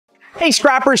Hey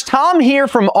scrappers, Tom here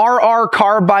from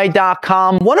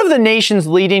rrcarbide.com, one of the nation's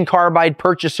leading carbide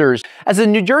purchasers. As a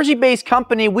New Jersey-based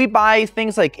company, we buy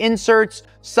things like inserts,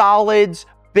 solids,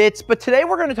 bits, but today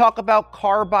we're going to talk about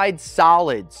carbide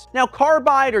solids. Now,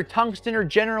 carbide or tungsten are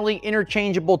generally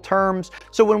interchangeable terms,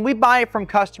 so when we buy it from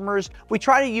customers, we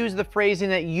try to use the phrasing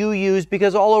that you use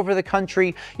because all over the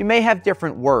country, you may have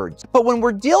different words. But when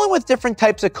we're dealing with different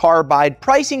types of carbide,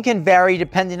 pricing can vary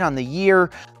depending on the year,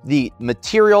 the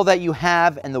material that you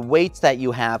have, and the weights that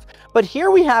you have. But here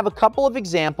we have a couple of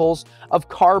examples of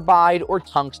carbide or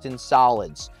tungsten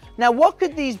solids. Now, what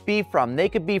could these be from? They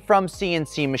could be from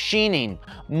CNC machining,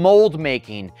 mold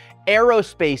making,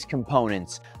 aerospace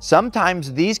components.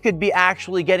 Sometimes these could be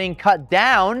actually getting cut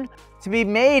down to be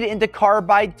made into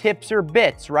carbide tips or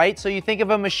bits, right? So you think of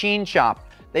a machine shop.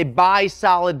 They buy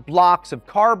solid blocks of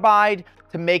carbide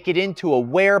to make it into a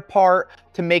wear part,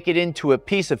 to make it into a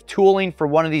piece of tooling for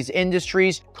one of these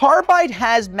industries. Carbide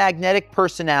has magnetic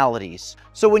personalities.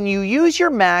 So when you use your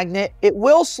magnet, it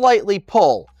will slightly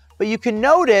pull. But you can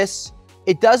notice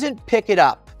it doesn't pick it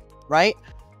up, right?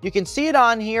 You can see it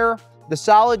on here. The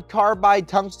solid carbide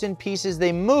tungsten pieces,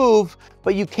 they move,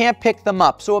 but you can't pick them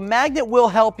up. So a magnet will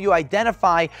help you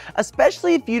identify,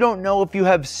 especially if you don't know if you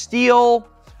have steel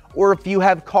or if you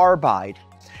have carbide.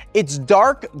 Its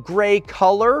dark gray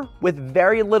color with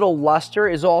very little luster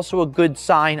is also a good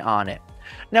sign on it.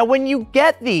 Now, when you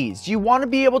get these, you want to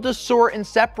be able to sort and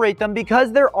separate them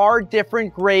because there are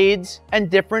different grades and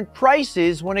different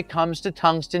prices when it comes to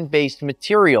tungsten-based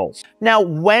materials. Now,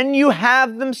 when you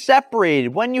have them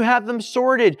separated, when you have them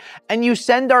sorted, and you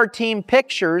send our team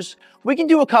pictures, we can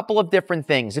do a couple of different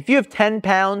things. If you have 10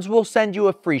 pounds, we'll send you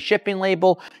a free shipping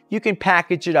label. You can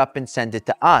package it up and send it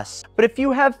to us. But if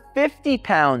you have 50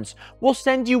 pounds, we'll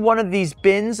send you one of these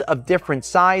bins of different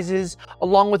sizes,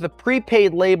 along with a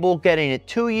prepaid label getting it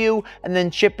to you and then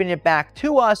shipping it back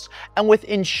to us. And with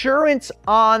insurance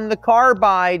on the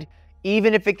carbide,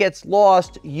 even if it gets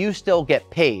lost, you still get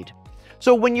paid.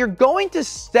 So when you're going to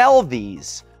sell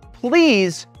these,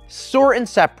 please sort and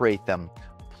separate them.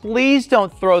 Please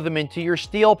don't throw them into your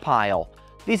steel pile.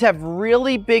 These have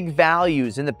really big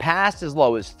values, in the past as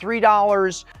low as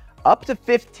 $3 up to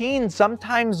 $15,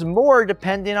 sometimes more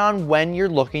depending on when you're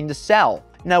looking to sell.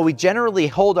 Now, we generally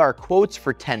hold our quotes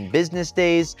for 10 business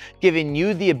days, giving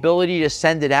you the ability to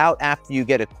send it out after you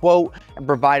get a quote and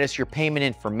provide us your payment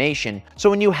information.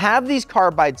 So when you have these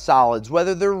carbide solids,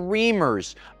 whether they're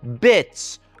reamers,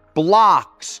 bits,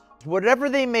 blocks, whatever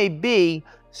they may be,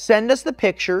 send us the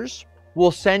pictures.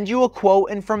 We'll send you a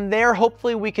quote, and from there,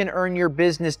 hopefully we can earn your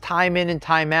business time in and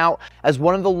time out as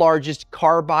one of the largest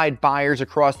carbide buyers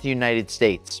across the United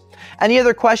States. Any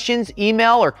other questions,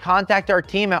 email or contact our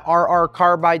team at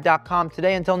rrcarbide.com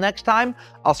today. Until next time,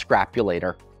 I'll scrap you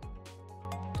later.